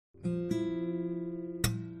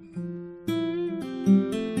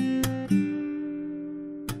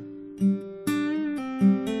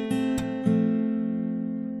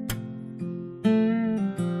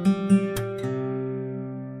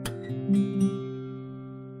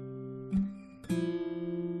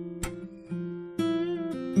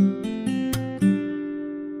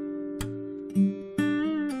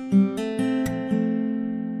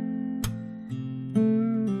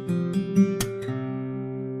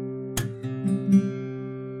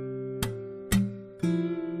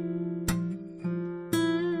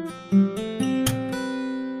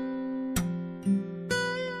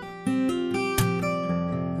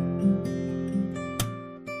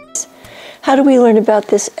how do we learn about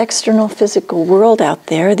this external physical world out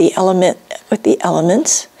there, the element with the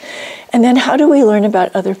elements? And then how do we learn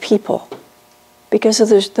about other people? Because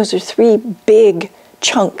those are three big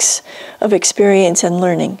chunks of experience and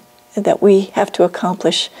learning that we have to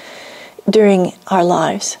accomplish during our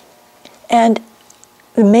lives. And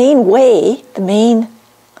the main way, the main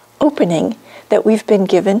opening that we've been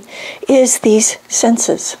given is these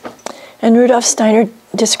senses. And Rudolf Steiner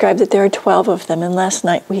described that there are 12 of them, and last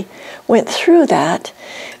night we went through that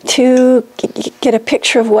to get a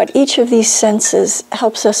picture of what each of these senses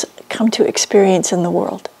helps us come to experience in the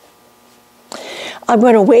world. I'm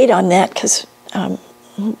going to wait on that because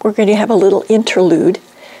we're going to have a little interlude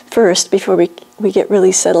first before we get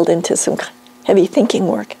really settled into some heavy thinking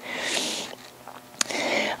work.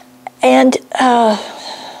 And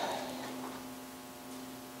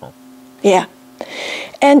yeah.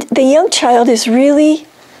 And the young child is really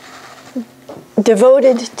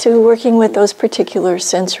devoted to working with those particular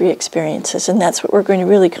sensory experiences, and that's what we're going to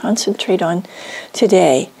really concentrate on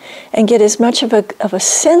today, and get as much of a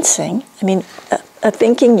sensing, I mean, a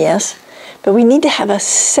thinking, yes, but we need to have a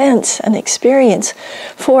sense, an experience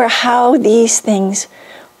for how these things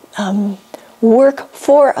work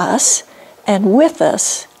for us and with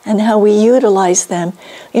us, and how we utilize them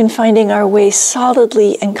in finding our way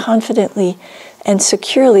solidly and confidently and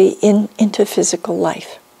securely into physical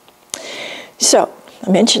life. So, I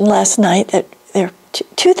mentioned last night that there are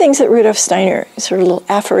two things that Rudolf Steiner, sort of little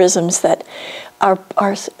aphorisms that are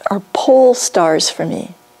pole stars for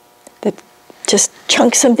me, that just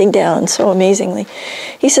chunk something down so amazingly.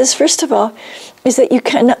 He says, first of all, is that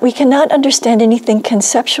we cannot understand anything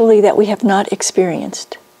conceptually that we have not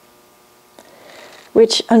experienced,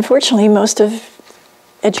 which unfortunately most of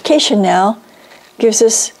education now gives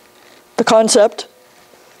us the concept,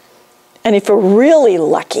 and if we're really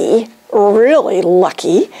lucky,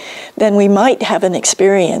 then we might have an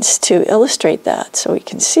experience to illustrate that so we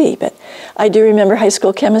can see. But I do remember high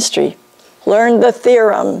school chemistry. Learn the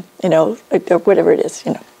theorem, you know, or whatever it is,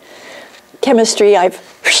 you know. Chemistry, as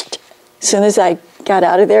soon as I got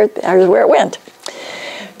out of there, that was where it went.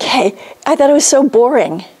 Okay, I thought it was so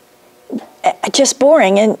boring. Just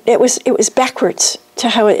boring, and it was backwards to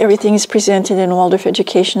how everything is presented in Waldorf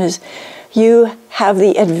education. Is you have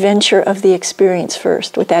the adventure of the experience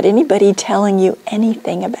first, without anybody telling you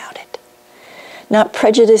anything about it, not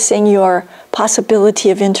prejudicing your possibility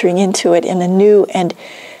of entering into it in a new and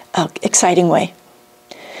exciting way.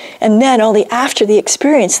 And then only after the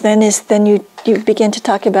experience, then you begin to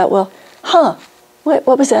talk about, well,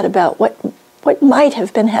 what was that about? What might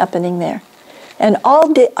have been happening there? And all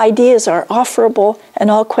the ideas are offerable, and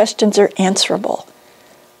all questions are answerable.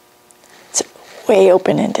 It's way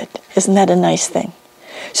open-ended. Isn't that a nice thing?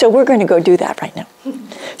 So we're going to go do that right now.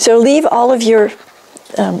 So leave all of your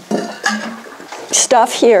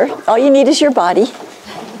stuff here. All you need is your body.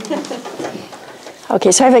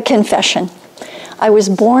 Okay, so I have a confession. I was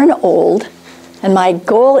born old, and my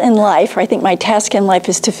goal in life, or I think my task in life,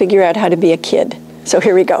 is to figure out how to be a kid. So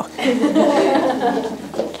here we go.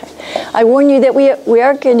 I warn you that we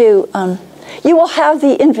are going to, you will have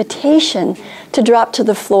the invitation to drop to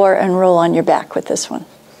the floor and roll on your back with this one.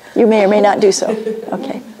 You may or may not do so.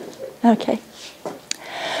 Okay. Okay.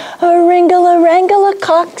 A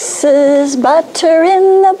wrangle-a-coxes, butter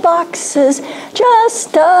in the boxes,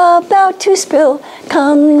 just about to spill.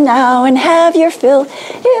 Come now and have your fill.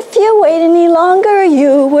 If you wait any longer,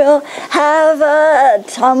 you will have a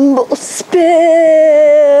tumble spill.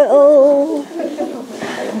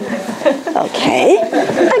 Okay,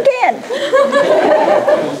 again.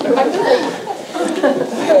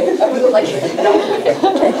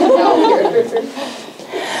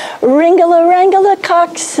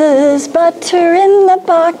 Wrangle-a-coxes, butter in the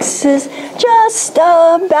boxes, just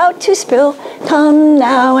about to spill. Come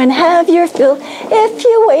now and have your fill. If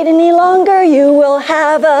you wait any longer, you will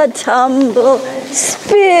have a tumble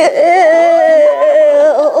spill.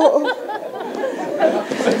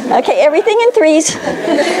 Okay, everything in threes. And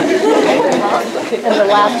the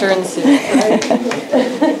laughter ensues.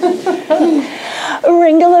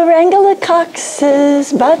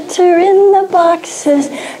 Wrangle-a-coxes, butter in the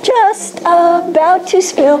boxes, just about to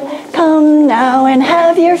spill. Come now and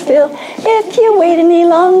have your fill. If you wait any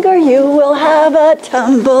longer, you will have a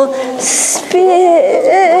tumble spill.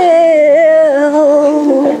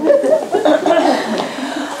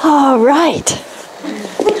 All right.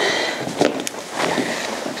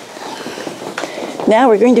 Now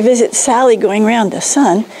we're going to visit Sally going around the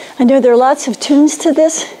sun. I know there are lots of tunes to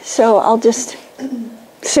this, so I'll just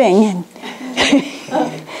sing. And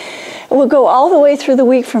we'll go all the way through the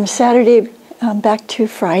week from Saturday back to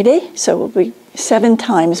Friday. So we'll be 7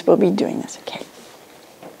 times we'll be doing this, okay?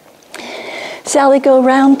 Sally go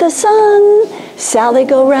round the sun, Sally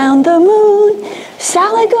go round the moon,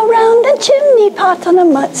 Sally go round the chimney pot on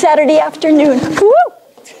a Saturday afternoon. Woo!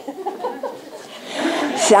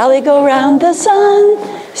 Sally go round the sun,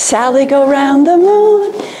 Sally go round the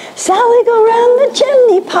moon, Sally go round the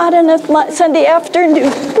chimney pot on a Sunday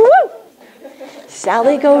afternoon. Woo!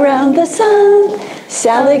 Sally go round the sun,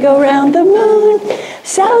 Sally go round the moon,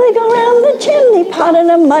 Sally go round the chimney pot on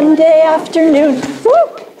a Monday afternoon.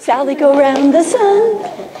 Woo! Sally go round the sun.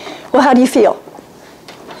 Well, how do you feel?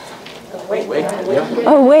 Awake.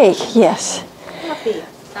 Awake, yes. Happy.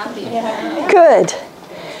 Good.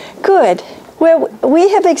 Good. Well, we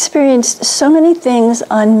have experienced so many things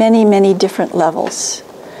on many, many different levels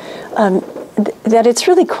that it's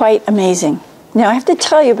really quite amazing. Now, I have to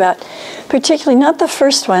tell you about, particularly not the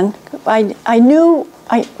first one. I knew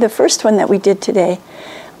the first one that we did today,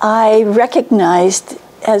 I recognized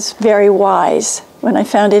as very wise when I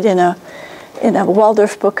found it in a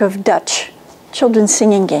Waldorf book of Dutch children's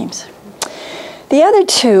singing games. The other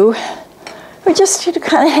two were just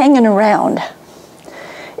kind of hanging around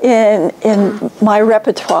in my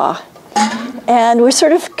repertoire, and were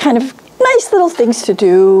sort of kind of nice little things to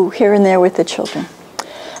do here and there with the children.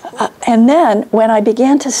 And then when I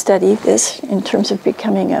began to study this in terms of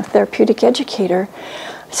becoming a therapeutic educator,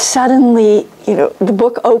 suddenly, the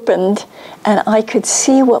book opened and I could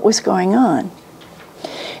see what was going on.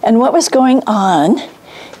 And what was going on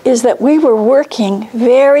is that we were working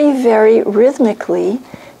very, very rhythmically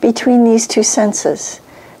between these two senses,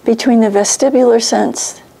 between the vestibular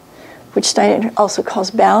sense, which Steiner also calls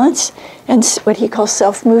balance, and what he calls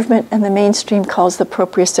self-movement, and the mainstream calls the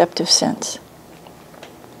proprioceptive sense.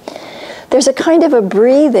 There's a kind of a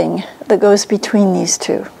breathing that goes between these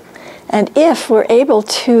two. And if we're able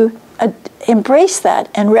to embrace that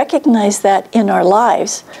and recognize that in our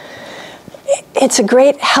lives, it's a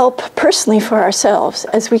great help personally for ourselves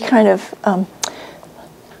as we kind of,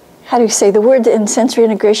 how do you say, the word in sensory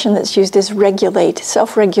integration that's used is regulate,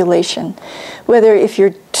 self-regulation. Whether if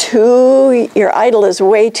your idol is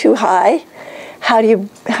way too high, how do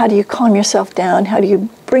you calm yourself down? How do you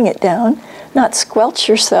bring it down? Not squelch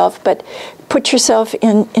yourself, but put yourself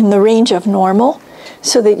in the range of normal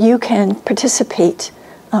so that you can participate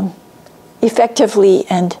effectively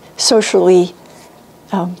and socially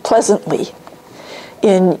pleasantly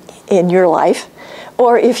in your life.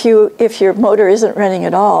 Or if your motor isn't running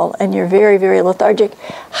at all and you're very, very lethargic,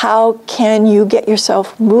 how can you get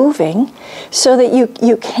yourself moving so that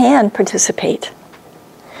you can participate?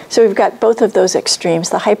 So we've got both of those extremes,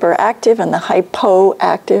 the hyperactive and the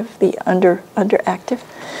hypoactive, the underactive.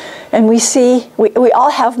 And we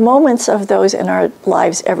all have moments of those in our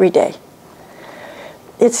lives every day.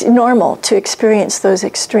 It's normal to experience those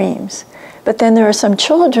extremes. But then there are some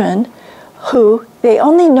children who, they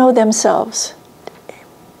only know themselves.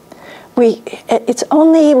 It's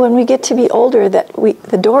only when we get to be older that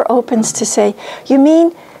the door opens to say, you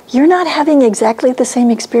mean you're not having exactly the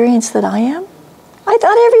same experience that I am? I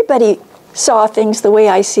thought everybody saw things the way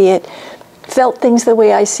I see it, felt things the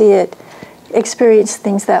way I see it, experienced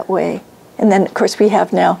things that way. And then, of course, we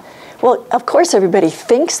have now, well, of course everybody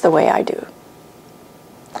thinks the way I do.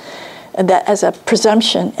 And that as a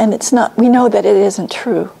presumption, and it's not, we know that it isn't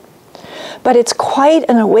true. But it's quite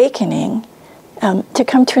an awakening to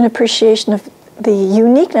come to an appreciation of the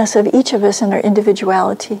uniqueness of each of us and our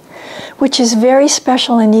individuality, which is very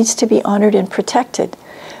special and needs to be honored and protected.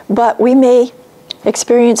 But we may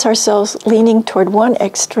experience ourselves leaning toward one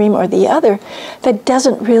extreme or the other that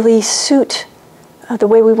doesn't really suit the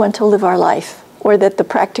way we want to live our life, or that the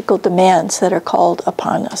practical demands that are called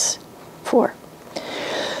upon us for.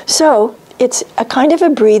 So it's a kind of a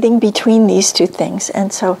breathing between these two things.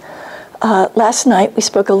 And so last night we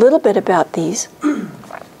spoke a little bit about these.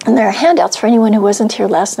 And there are handouts for anyone who wasn't here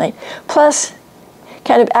last night. Plus,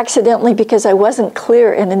 kind of accidentally, because I wasn't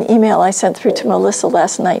clear in an email I sent through to Melissa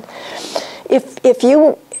last night, if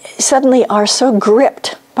you suddenly are so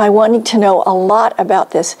gripped by wanting to know a lot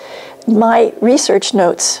about this, my research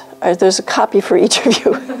notes, there's a copy for each of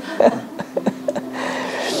you,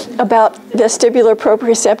 about vestibular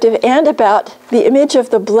proprioceptive and about the image of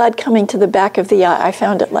the blood coming to the back of the eye. I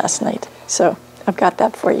found it last night, so I've got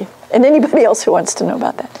that for you. And anybody else who wants to know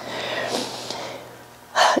about that.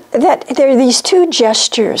 That there are these two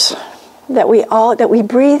gestures that we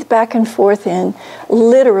breathe back and forth in,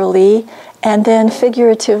 literally, and then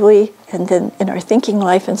figuratively, and then in our thinking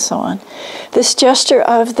life and so on. This gesture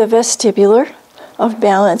of the vestibular, of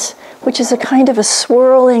balance, which is a kind of a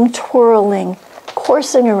swirling, twirling,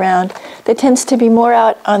 coursing around that tends to be more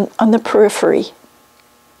out on the periphery.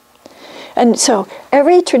 And so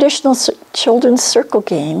every traditional children's circle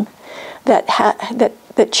game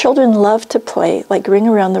that children love to play, like Ring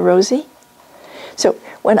Around the Rosie. So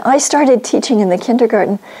when I started teaching in the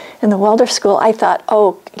kindergarten in the Waldorf school, I thought,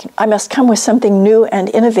 oh, I must come with something new and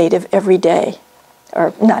innovative every day.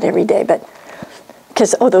 Or not every day, but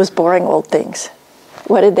because, oh, those boring old things.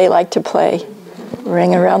 What did they like to play?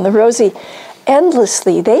 Ring Around the Rosie.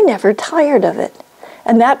 Endlessly. They never tired of it.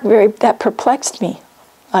 And that perplexed me.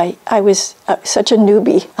 I was such a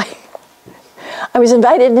newbie. I was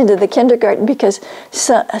invited into the kindergarten because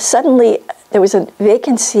suddenly there was a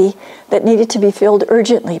vacancy that needed to be filled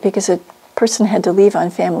urgently because a person had to leave on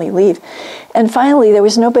family leave. And finally, there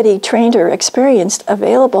was nobody trained or experienced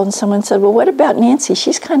available, and someone said, well, what about Nancy?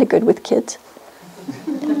 She's kind of good with kids.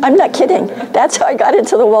 I'm not kidding. That's how I got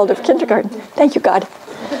into the Waldorf kindergarten. Thank you, God.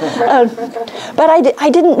 But I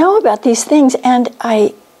didn't know about these things, and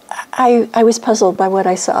I was puzzled by what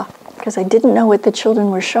I saw because I didn't know what the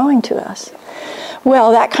children were showing to us.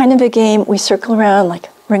 Well, that kind of a game, we circle around like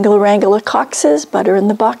Wrangle-a-Wrangle-a-Coxes, butter in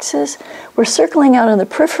the boxes. We're circling out on the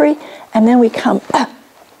periphery, and then we come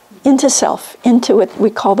into self, into what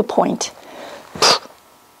we call the point.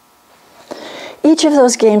 Each of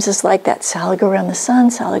those games is like that. Sally go around the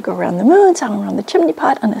sun, Sally go around the moon, Sally around the chimney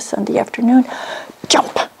pot on a Sunday afternoon.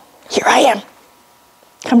 Jump! Here I am.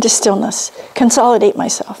 Come to stillness. Consolidate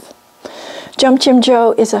myself. Jump Jim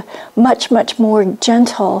Joe is a much, much more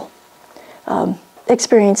gentle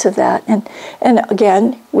experience of that. And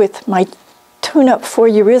again, with my tune-up for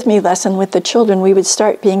eurythmy lesson with the children, we would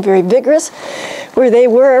start being very vigorous, where they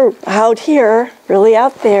were out here, really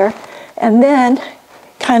out there, and then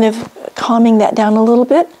kind of calming that down a little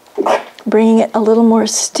bit, bringing it a little more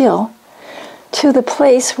still to the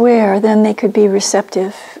place where then they could be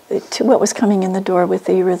receptive to what was coming in the door with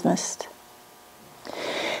the eurythmist.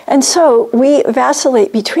 And so we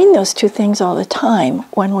vacillate between those two things all the time,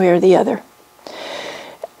 one way or the other.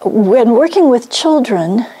 When working with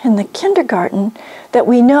children in the kindergarten, that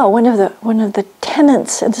we know one of the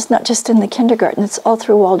tenets, and it's not just in the kindergarten, it's all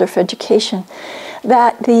through Waldorf education,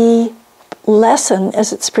 that the lesson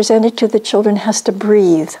as it's presented to the children has to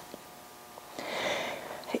breathe.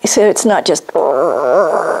 So it's not just,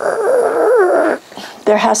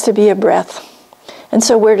 there has to be a breath. And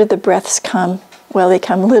so where do the breaths come? Well, they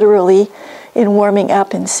come literally in warming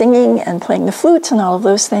up and singing and playing the flutes and all of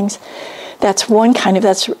those things. That's one kind of,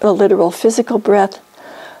 that's a literal physical breath.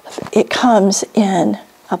 It comes in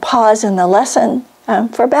a pause in the lesson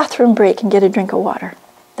for a bathroom break and get a drink of water.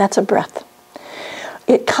 That's a breath.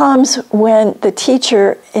 It comes when the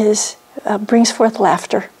teacher brings forth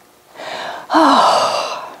laughter.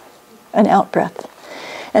 Oh, an out-breath.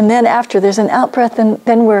 And then after there's an out-breath,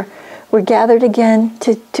 then we're gathered again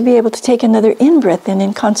to be able to take another in-breath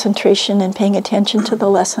in concentration and paying attention to the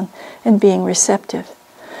lesson and being receptive.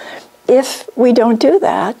 If we don't do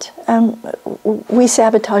that, we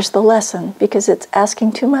sabotage the lesson because it's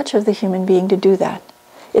asking too much of the human being to do that.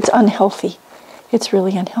 It's unhealthy. It's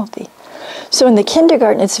really unhealthy. So in the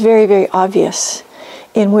kindergarten, it's very, very obvious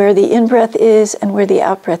in where the in-breath is and where the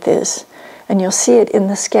out-breath is. And you'll see it in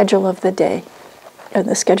the schedule of the day, or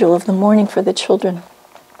the schedule of the morning for the children.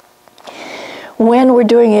 When we're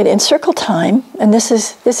doing it in circle time, and this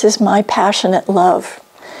is my passionate love,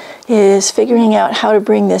 is figuring out how to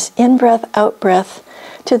bring this in-breath, out-breath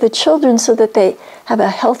to the children so that they have a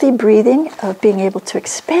healthy breathing of being able to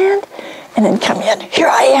expand and then come in, here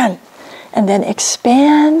I am, and then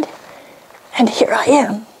expand, and here I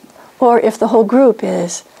am. Or if the whole group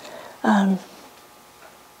is, the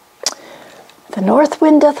north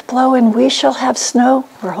wind doth blow and we shall have snow,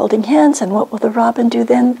 we're holding hands, and what will the robin do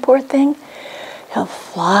then, poor thing? He'll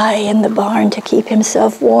fly in the barn to keep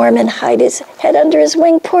himself warm and hide his head under his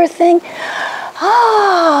wing, poor thing.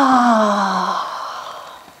 Ah!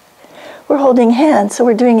 We're holding hands, so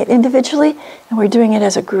we're doing it individually and we're doing it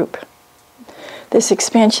as a group. This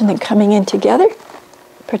expansion and coming in together,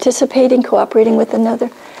 participating, cooperating with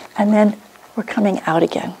another, and then we're coming out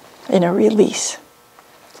again in a release.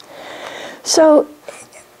 So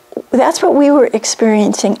that's what we were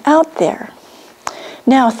experiencing out there.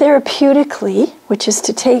 Now, therapeutically, which is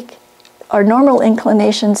to take our normal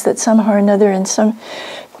inclinations that somehow or another in some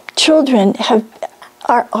children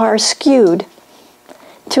are skewed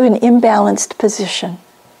to an imbalanced position.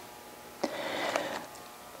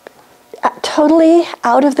 Totally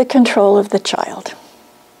out of the control of the child.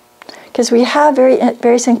 Because we have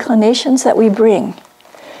various inclinations that we bring.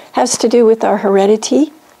 Has to do with our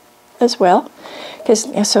heredity as well. Because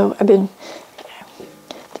so I've been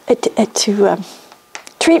to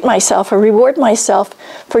treat myself or reward myself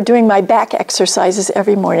for doing my back exercises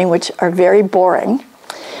every morning, which are very boring.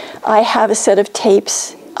 I have a set of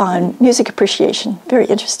tapes on music appreciation, very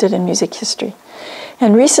interested in music history,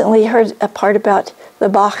 and recently heard a part about the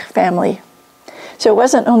Bach family. So it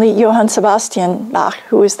wasn't only Johann Sebastian Bach,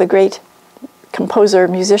 who was the great composer,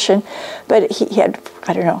 musician, but he had,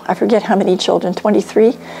 I don't know, I forget how many children,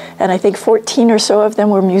 23, and I think 14 or so of them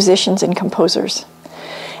were musicians and composers.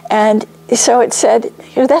 And so it said,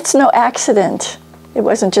 that's no accident. It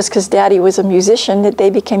wasn't just because Daddy was a musician that they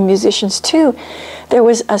became musicians too. There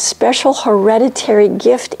was a special hereditary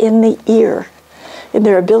gift in the ear, in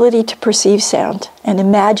their ability to perceive sound and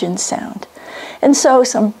imagine sound. And so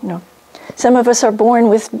some of us are born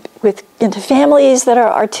into families that are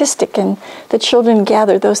artistic, and the children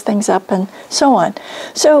gather those things up and so on.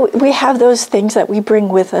 So we have those things that we bring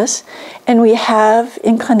with us, and we have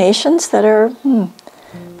inclinations that are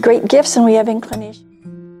great gifts, and we have inclinations.